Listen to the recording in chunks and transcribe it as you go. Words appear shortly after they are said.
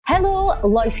Helo,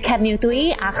 Lois Cerniw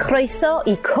dwi a chroeso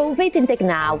I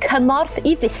COVID-19 Cymorth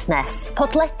I Fusnes,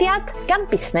 podlediad gan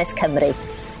Busnes Cymru.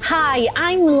 Hi,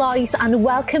 I'm Lois and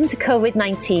welcome to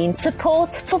COVID-19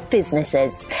 Support for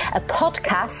Businesses, a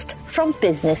podcast from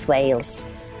Business Wales.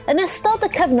 Yn ystod y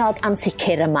cyfnod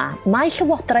ansicr yma, mae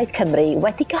Llywodraeth Cymru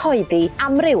wedi cyhoeddi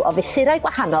amryw o fesurau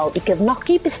gwahanol I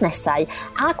gefnogi busnesau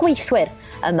a gweithwyr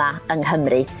yma yng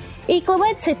Nghymru. I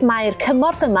glywed sut mae'r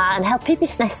cymorth yma yn helpu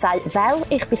busnesau fel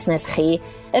eich busnes chi,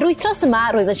 yr wythnos yma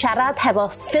roedd yn siarad hefo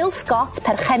Phil Scott,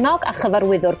 Perchennog a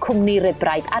Cyfarwyddwr Cwmni Rib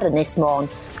Ride ar Ynys Mon,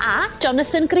 a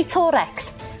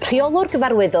Greatorex, Reolwr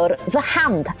Gyfarwyddwr The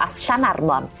Hand at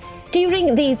Llanarmon.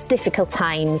 During these difficult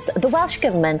times, the Welsh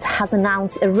Government has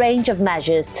announced a range of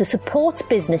measures to support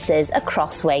businesses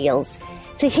across Wales.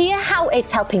 To hear how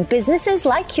it's helping businesses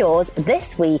like yours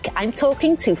this week, I'm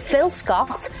talking to Phil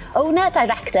Scott,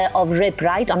 Owner-Director of Rib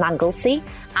Ride on Anglesey,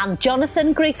 and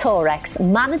Greatorex,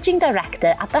 Managing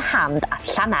Director at The Hand at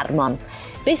Llanarmon.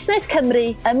 Busnes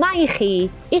Cymru, yma I chi,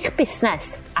 i'ch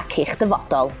busnes ac i'ch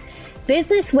dyfodol.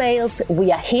 Business Wales,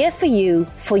 we are here for you,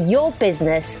 for your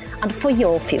business and for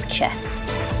your future.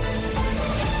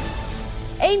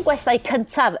 Ein gwestai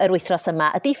cyntaf yr wythnos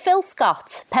yma ydy Phil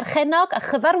Scott, Perchennog a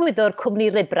Chyfarwyddwr Cwmni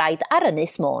Rib Ride ar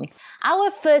Ynys Mon. Our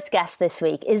first guest this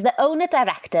week is the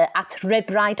Owner-Director at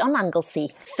Rib Ride on Anglesey,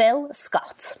 Phil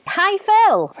Scott. Hi,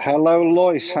 Phil. Hello,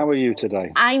 Lois. How are you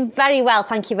today? I'm very well,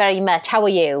 thank you very much. How are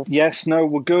you? Yes, no,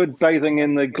 we're good, bathing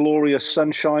in the glorious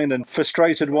sunshine and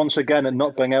frustrated once again at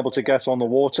not being able to get on the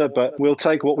water, but we'll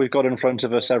take what we've got in front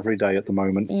of us every day at the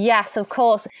moment. Yes, of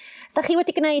course. Da chi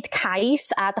wedi gwneud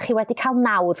cais a da chi wedi cael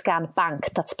nawdd gan Banc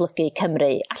Datblygu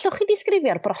Cymru. Allwch chi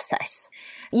ddisgrifio'r broses?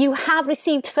 You have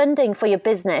received funding for your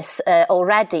business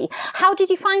already. How did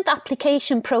you find the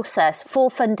application process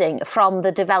for funding from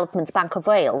the Development Bank of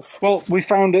Wales? Well, we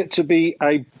found it to be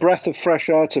a breath of fresh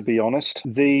air, to be honest.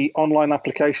 The online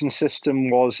application system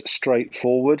was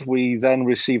straightforward. We then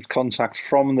received contact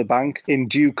from the bank in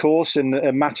due course in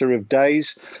a matter of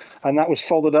days. And that was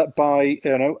followed up by,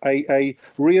 a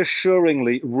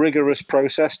reassuringly rigorous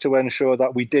process to ensure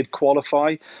that we did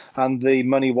qualify and the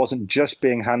money wasn't just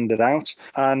being handed out.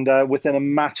 And within a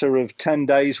matter of 10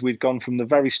 days, we'd gone from the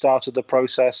very start of the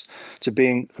process to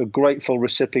being a grateful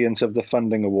recipient of the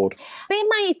funding award. Be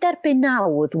mae derbyn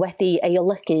nawdd wedi ei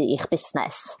olygu i'ch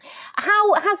busnes?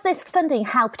 How has this funding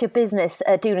helped your business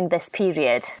during this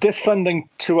period? This funding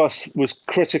to us was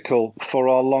critical for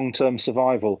our long-term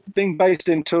survival. Being based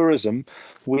in tourism,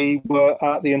 we were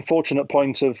at the unfortunate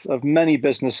point of many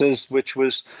businesses, which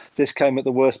was this came at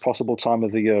the worst possible time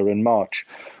of the year in March.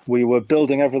 We were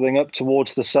building everything up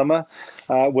towards the summer.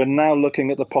 We're now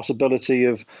looking at the possibility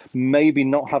of maybe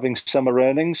not having summer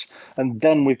earnings. And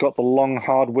then we've got the long,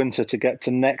 hard winter to get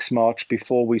to next March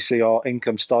before we see our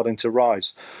income starting to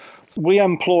rise. We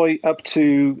employ up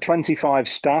to 25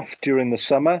 staff during the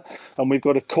summer, and we've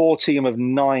got a core team of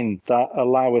 9 that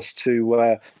allow us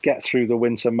to get through the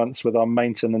winter months with our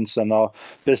maintenance and our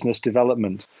business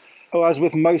development. As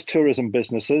with most tourism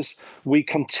businesses, we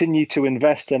continue to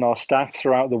invest in our staff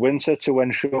throughout the winter to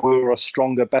ensure we're a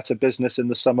stronger, better business in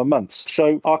the summer months.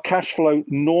 So our cash flow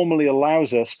normally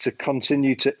allows us to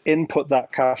continue to input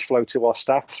that cash flow to our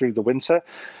staff through the winter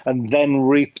and then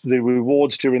reap the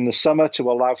rewards during the summer to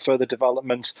allow further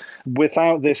development.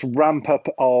 Without this ramp up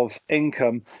of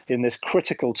income in this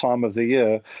critical time of the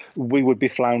year, we would be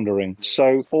floundering.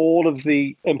 So all of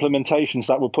the implementations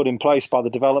that were put in place by the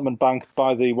Development Bank,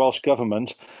 by the Welsh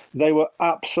Government, they were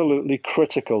absolutely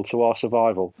critical to our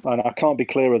survival. And I can't be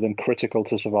clearer than critical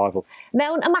to survival.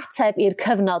 Mewn ymateb i'r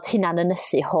cyfnod hunan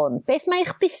ynysu hwn, beth mae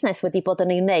eich busnes wedi bod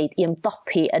yn ei wneud I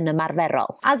ymdopi yn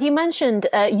ymarferol? As you mentioned,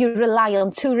 you rely on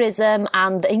tourism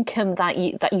and the income that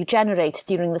you generate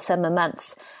during the summer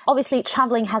months. Obviously,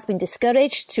 travelling has been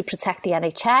discouraged to protect the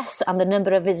NHS and the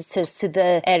number of visitors to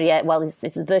the area, well,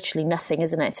 it's virtually nothing,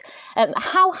 isn't it?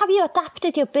 How have you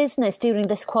adapted your business during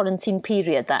this quarantine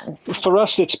period then? For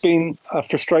us, it's been a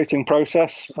frustrating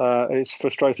process. It's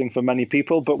frustrating for many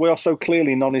people, but we are so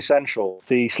clearly non-essential.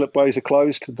 The slipways are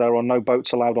closed. There are no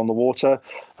boats allowed on the water.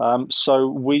 So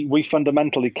we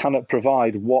fundamentally cannot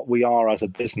provide what we are as a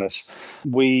business.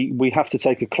 We have to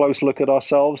take a close look at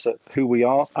ourselves, at who we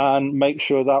are, and make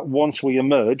sure that once we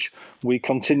emerge, we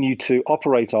continue to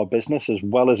operate our business as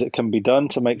well as it can be done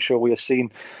to make sure we are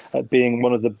seen as being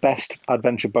one of the best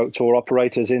adventure boat tour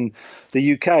operators in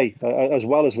the UK, as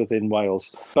well as within Wales.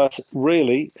 But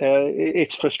really,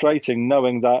 it's frustrating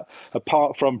knowing that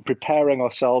apart from preparing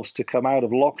ourselves to come out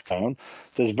of lockdown,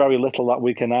 there's very little that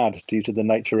we can add due to the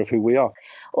nature of who we are.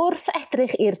 Wrth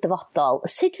edrych i'r dyfodol,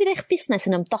 sut fydd eich busnes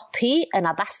yn ymdopi, yn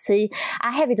addasu,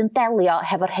 a hefyd yn delio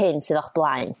hefo'r hyn sydd o'ch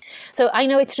blaen? So I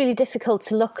know it's really difficult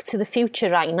to look to the future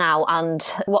right now and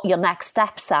what your next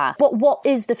steps are. But what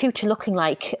is the future looking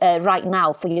like right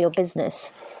now for your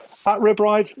business? At Rib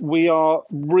Ride, we are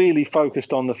really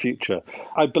focused on the future.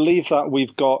 I believe that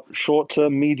we've got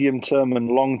short-term, medium-term and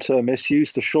long-term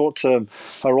issues. The short-term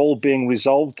are all being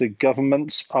resolved. The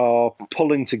governments are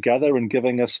pulling together and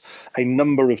giving us a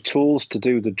number of tools to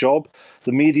do the job.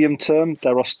 The medium-term,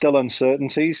 there are still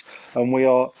uncertainties, and we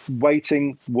are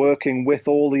working with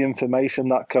all the information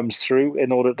that comes through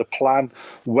in order to plan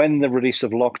when the release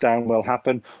of lockdown will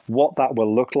happen, what that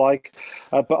will look like.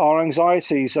 But our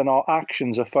anxieties and our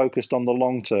actions are focused on the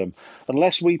long term.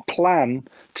 Unless we plan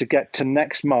to get to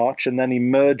next March and then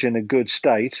emerge in a good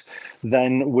state,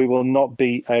 then we will not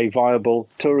be a viable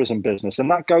tourism business. And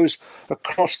that goes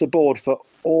across the board for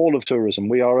all of tourism.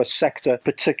 We are a sector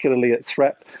particularly at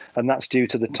threat, and that's due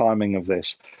to the timing of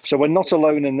this. So we're not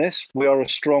alone in this. We are a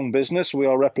strong business. We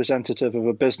are representative of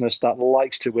a business that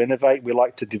likes to innovate. We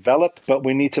like to develop, but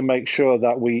we need to make sure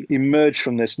that we emerge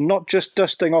from this, not just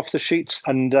dusting off the sheets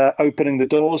and opening the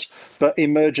doors, but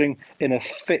emerging in a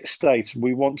fit state.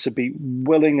 We want to be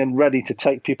willing and ready to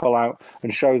take people out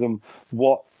and show them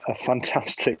what a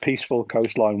fantastic, peaceful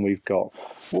coastline we've got.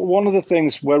 One of the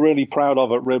things we're really proud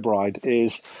of at Rib Ride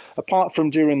is, apart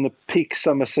from during the peak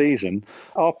summer season,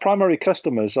 our primary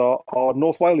customers are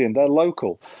North Walian, they're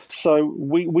local. So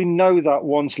we know that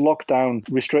once lockdown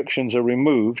restrictions are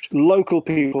removed, local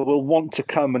people will want to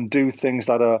come and do things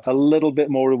that are a little bit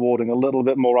more rewarding, a little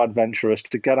bit more adventurous,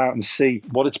 to get out and see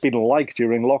what it's been like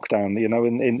during lockdown, you know,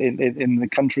 in the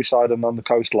countryside and on the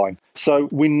coastline. So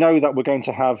we know that we're going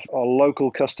to have our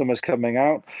local customers coming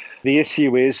out. The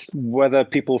issue is whether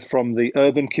people from the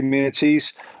urban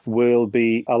communities will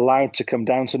be allowed to come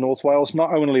down to North Wales.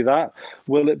 Not only that,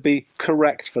 will it be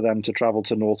correct for them to travel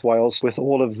to North Wales with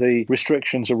all of the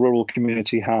restrictions a rural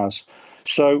community has?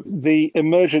 So the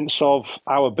emergence of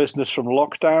our business from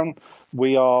lockdown,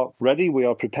 we are ready, we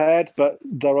are prepared, but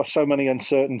there are so many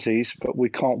uncertainties, but we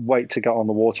can't wait to get on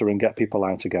the water and get people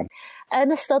out again.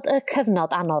 Yn ystod y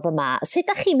cyfnod anodd yma, sut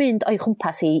ydych chi'n mynd o'i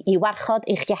chwmpas i warchod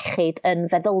eich iechyd yn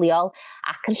feddyliol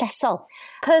ac yn llesol?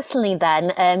 Personally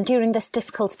then, during this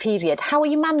difficult period, how are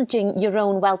you managing your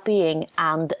own well-being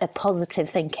and positive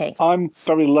thinking? I'm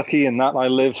very lucky in that I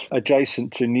live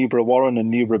adjacent to Newborough Warren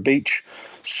and Newborough Beach,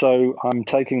 so I'm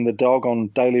taking the dog on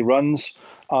daily runs.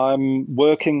 I'm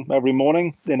working every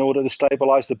morning in order to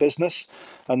stabilise the business.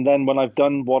 And then when I've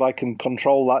done what I can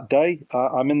control that day,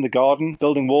 I'm in the garden,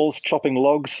 building walls, chopping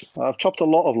logs. I've chopped a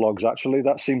lot of logs, actually.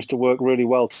 That seems to work really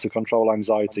well to control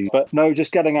anxiety. But no,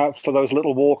 just getting out for those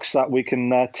little walks that we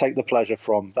can take the pleasure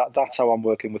from. That's how I'm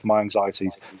working with my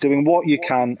anxieties. Doing what you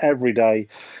can every day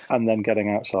and then getting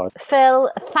outside.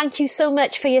 Phil, thank you so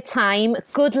much for your time.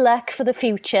 Good luck for the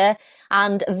future.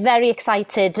 And very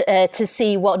excited to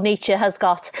see what nature has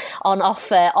got on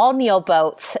offer on your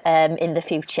boat in the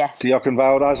future. Diolch yn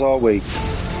fawr, as are we.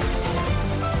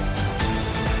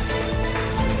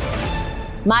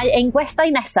 Mae ein gwestai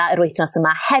nesaf yr wythnos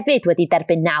yma hefyd wedi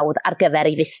derbyn nawdd ar gyfer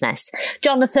ei fusnes.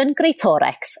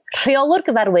 Greatorex, Reolwr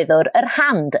Gyfarwyddwr The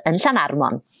Hand yn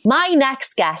Llanarmon. My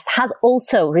next guest has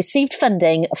also received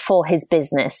funding for his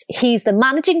business. He's the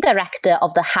managing director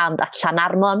of The Hand at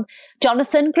Llanarmon,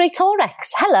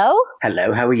 Greatorex. Hello.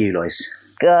 Hello, how are you, Lois?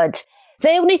 Good.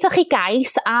 Fe wnaethoch chi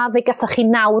gais a fe gathoch chi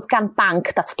nawdd gan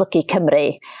Banc Datblygu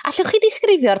Cymru. Allwch chi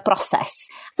ddisgrifio'r broses?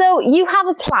 So you have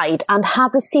applied and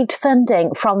have received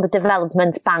funding from the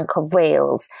Development Bank of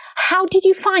Wales. How did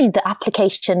you find the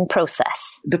application process?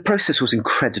 The process was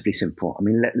incredibly simple. I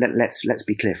mean, let's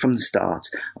be clear. From the start,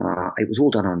 it was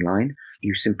all done online.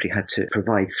 You simply had to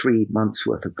provide 3 months'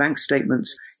 worth of bank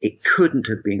statements. It couldn't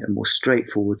have been a more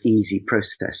straightforward, easy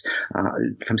process.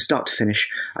 From start to finish,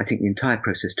 I think the entire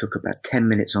process took about 10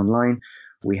 minutes online.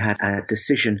 We had a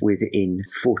decision within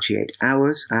 48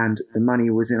 hours and the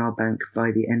money was in our bank by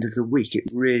the end of the week. It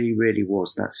really, really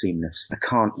was that seamless. I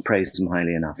can't praise them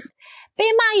highly enough. Be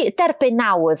mae derbyn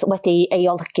nawdd wedi ei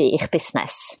olygu i'ch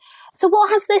busnes? So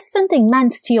what has this funding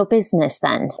meant to your business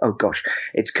then? Oh gosh,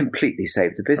 it's completely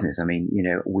saved the business. I mean, you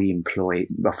know, we employ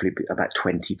roughly about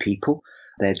 20 people.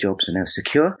 Their jobs are now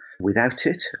secure. Without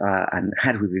it, and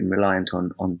had we been reliant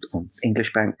on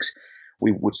English banks,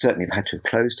 we would certainly have had to have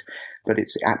closed, but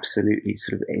it's absolutely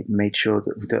sort of made sure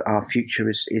that our future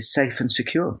is safe and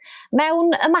secure.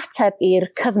 Mewn ymateb i'r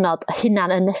cyfnod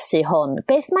hunan ynysu hwn,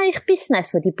 beth mae eich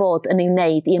busnes wedi bod yn ei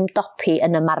wneud i ymdopi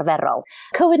yn ymarferol?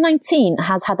 COVID-19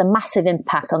 has had a massive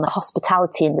impact on the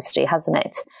hospitality industry, hasn't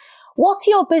it? What's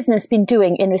your business been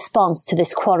doing in response to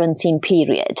this quarantine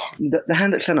period? The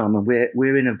Hand at Llanarmon,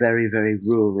 we're in a very, very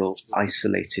rural,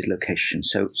 isolated location.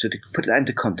 So to put that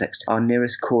into context, our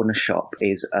nearest corner shop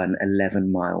is an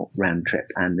 11-mile round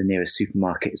trip, and the nearest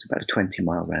supermarket is about a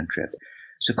 20-mile round trip.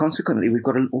 So consequently, we've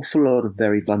got an awful lot of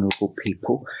very vulnerable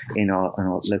people in our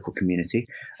local community.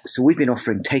 So we've been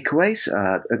offering takeaways,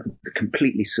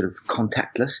 completely sort of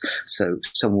contactless. So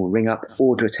someone will ring up,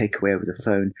 order a takeaway over the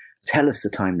phone, tell us the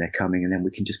time they're coming, and then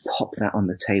we can just pop that on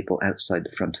the table outside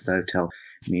the front of the hotel,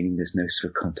 meaning there's no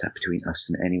sort of contact between us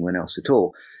and anyone else at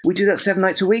all. We do that 7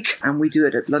 nights a week, and we do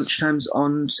it at lunchtimes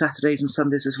on Saturdays and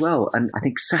Sundays as well. And I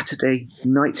think Saturday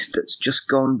night that's just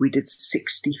gone, we did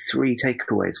 63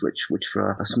 takeaways, which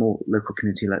for a small local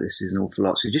community like this is an awful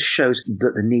lot. So it just shows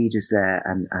that the need is there,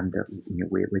 and that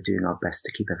we're doing our best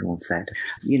to keep everyone fed.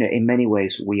 In many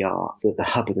ways, we are the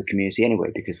hub of the community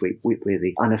anyway, because we're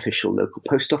the unofficial local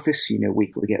post office.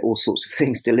 We get all sorts of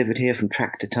things delivered here, from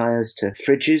tractor tyres to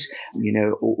fridges.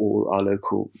 All our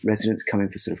local residents come in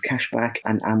for sort of cashback,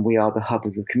 and we are the hub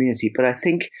of the community. But I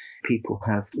think people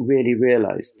have really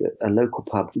realised that a local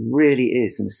pub really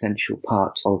is an essential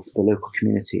part of the local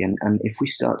community. And if we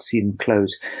start to see them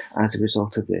close as a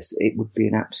result of this, it would be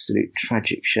an absolute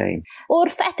tragic shame.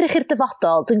 Wrth edrych i'r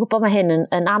dyfodol, dwi'n gwybod mae hyn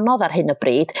yn anodd ar hyn o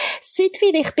bryd. Sut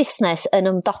fydd eich busnes yn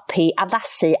ymdopi,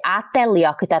 addasu a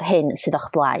delio gyda'r hyn sydd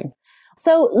o'ch blaen?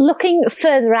 So looking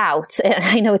further out,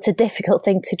 I know it's a difficult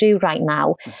thing to do right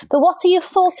now, but what are your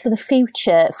thoughts for the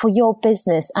future for your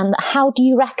business, and how do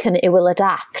you reckon it will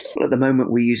adapt? Well, at the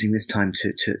moment, we're using this time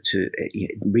to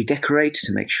redecorate,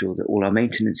 to make sure that all our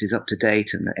maintenance is up to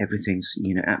date and that everything's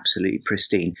absolutely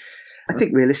pristine. I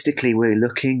think realistically we're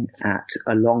looking at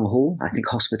a long haul. I think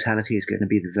hospitality is going to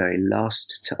be the very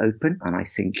last to open, and I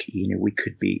think we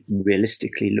could be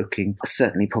realistically looking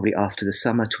certainly probably after the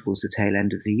summer, towards the tail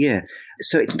end of the year.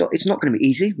 So it's not going to be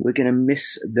easy. We're going to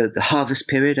miss the harvest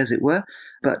period, as it were.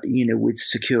 But with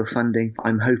secure funding,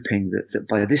 I'm hoping that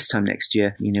by this time next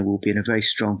year, we'll be in a very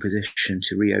strong position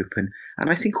to reopen. And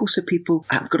I think also people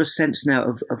have got a sense now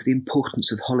of the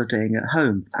importance of holidaying at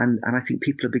home, and I think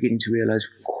people are beginning to realise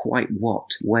quite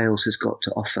what Wales has got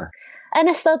to offer. Yn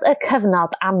ystod y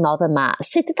cyfnod anodd yma,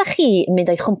 sut ydych chi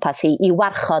mynd o'i chwmpas i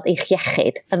warchod eich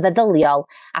iechyd yn feddyliol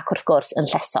ac wrth gwrs yn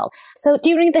llesol? So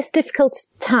during this difficult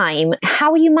time,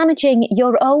 how are you managing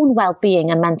your own well-being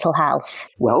and mental health?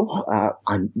 Well,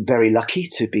 I'm very lucky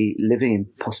to be living in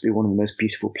possibly one of the most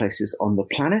beautiful places on the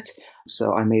planet.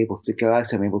 So I'm able to go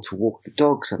out, I'm able to walk the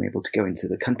dogs, I'm able to go into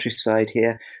the countryside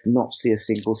here, not see a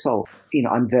single soul.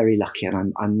 I'm very lucky,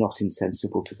 and I'm not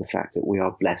insensible to the fact that we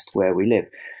are blessed where we live.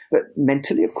 But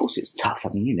mentally, of course, it's tough.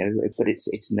 But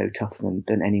it's no tougher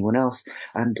than anyone else.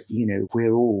 And,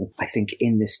 we're all, I think,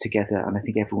 in this together. And I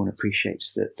think everyone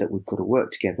appreciates that we've got to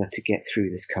work together to get through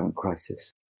this current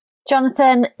crisis.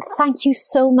 Jonathan, thank you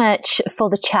so much for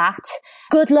the chat.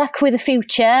 Good luck with the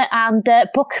future, and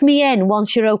book me in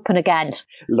once you're open again.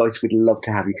 Lois, we'd love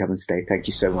to have you come and stay. Thank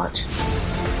you so much.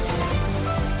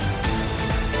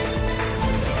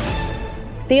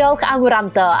 Diolch am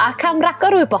wrando ac am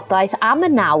ragor wybodaeth am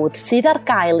y nawdd sydd ar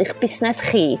gael i'ch busnes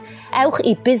chi. Ewch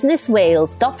i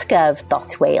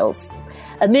businesswales.gov.wales.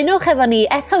 Ymunwch efo ni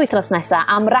eto wythnos nesaf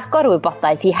am ragor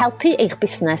wybodaeth i helpu eich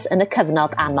busnes yn y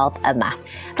cyfnod anodd yma.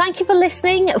 Thank you for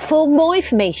listening. For more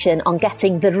information on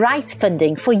getting the right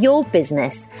funding for your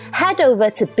business, head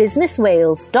over to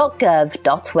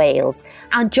businesswales.gov.wales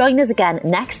and join us again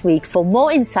next week for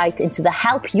more insight into the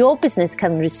help your business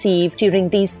can receive during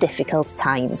these difficult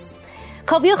times.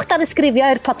 Cofiwch dan ysgrifio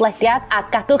i'r podlediad a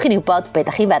gadwch i'n wybod beth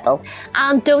ydych chi'n feddwl.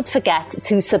 And don't forget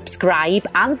to subscribe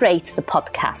and rate the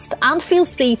podcast, and feel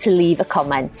free to leave a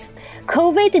comment.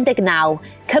 COVID-19,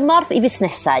 Cymorth i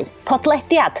Fusnesau,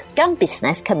 podlediad gan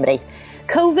Busnes Cymru.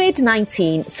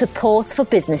 COVID-19 Support for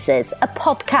Businesses, a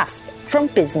podcast from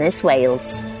Business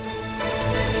Wales.